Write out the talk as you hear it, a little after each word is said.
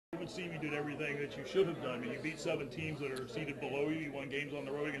It would seem you did everything that you should have done. I mean, you beat 7 teams that are seated below you. You won games on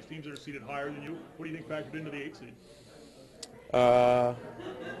the road against teams that are seated higher than you. What do you think factored into the 8 seed?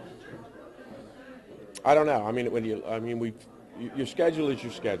 I don't know. I mean, your schedule is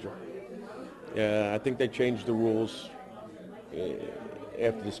your schedule. I think they changed the rules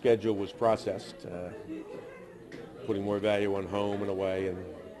after the schedule was processed, putting more value on home and away,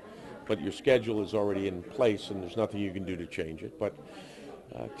 but your schedule is already in place, and there's nothing you can do to change it. But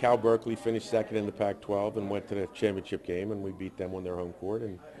Cal Berkeley finished second in the Pac-12 and went to the championship game, and we beat them on their home court.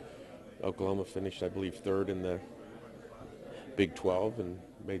 And Oklahoma finished, I believe, third in the Big 12 and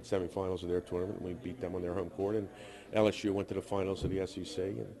made semifinals of their tournament, and we beat them on their home court. And LSU went to the finals of the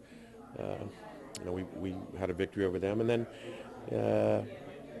SEC, and we had a victory over them. And then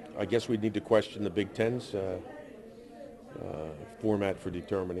I guess we need to question the Big Ten's format for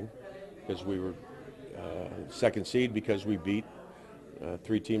determining, because we were second seed because we beat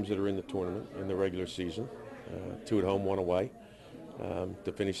 3 teams that are in the tournament in the regular season, 2 at home, 1 away,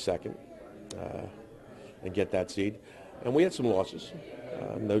 to finish second and get that seed. And we had some losses,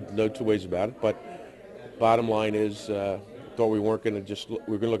 no two ways about it. But bottom line is, thought we weren't going to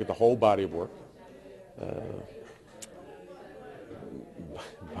we're going to look at the whole body of work.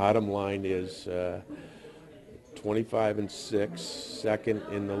 Bottom line is 25-6, second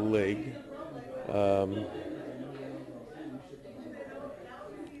in the league.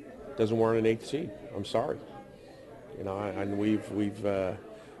 Doesn't warrant an 8th seed. I'm sorry. And we've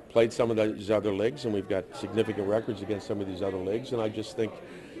played some of these other leagues, and we've got significant records against some of these other leagues, and I just think,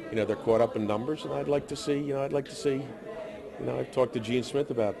 they're caught up in numbers, and I'd like to see, I've talked to Gene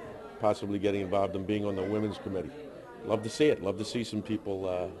Smith about possibly getting involved in being on the women's committee. Love to see it. Love to see some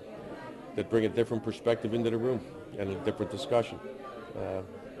people that bring a different perspective into the room and a different discussion.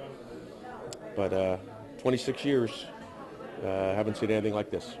 But 26 years, haven't seen anything like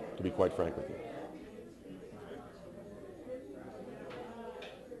this, to be quite frank with you.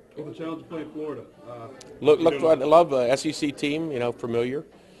 Well, the challenge to play in Florida. I love a SEC team, familiar.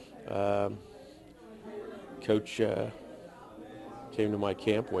 Coach came to my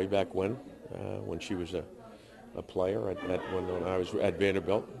camp way back when she was a player when I was at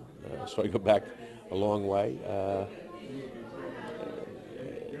Vanderbilt. So I go back a long way.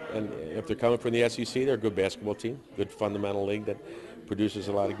 And if they're coming from the SEC, they're a good basketball team, good fundamental league that produces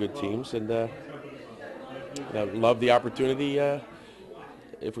a lot of good teams. And I love the opportunity.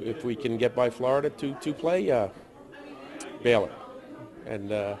 If we can get by Florida to play Baylor.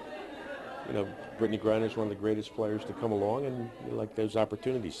 And, Brittany Griner is one of the greatest players to come along, and we like those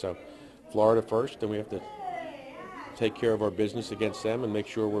opportunities. So Florida first, and we have to take care of our business against them and make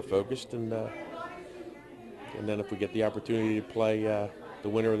sure we're focused. And then if we get the opportunity to play the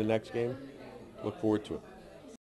winner of the next game, look forward to it.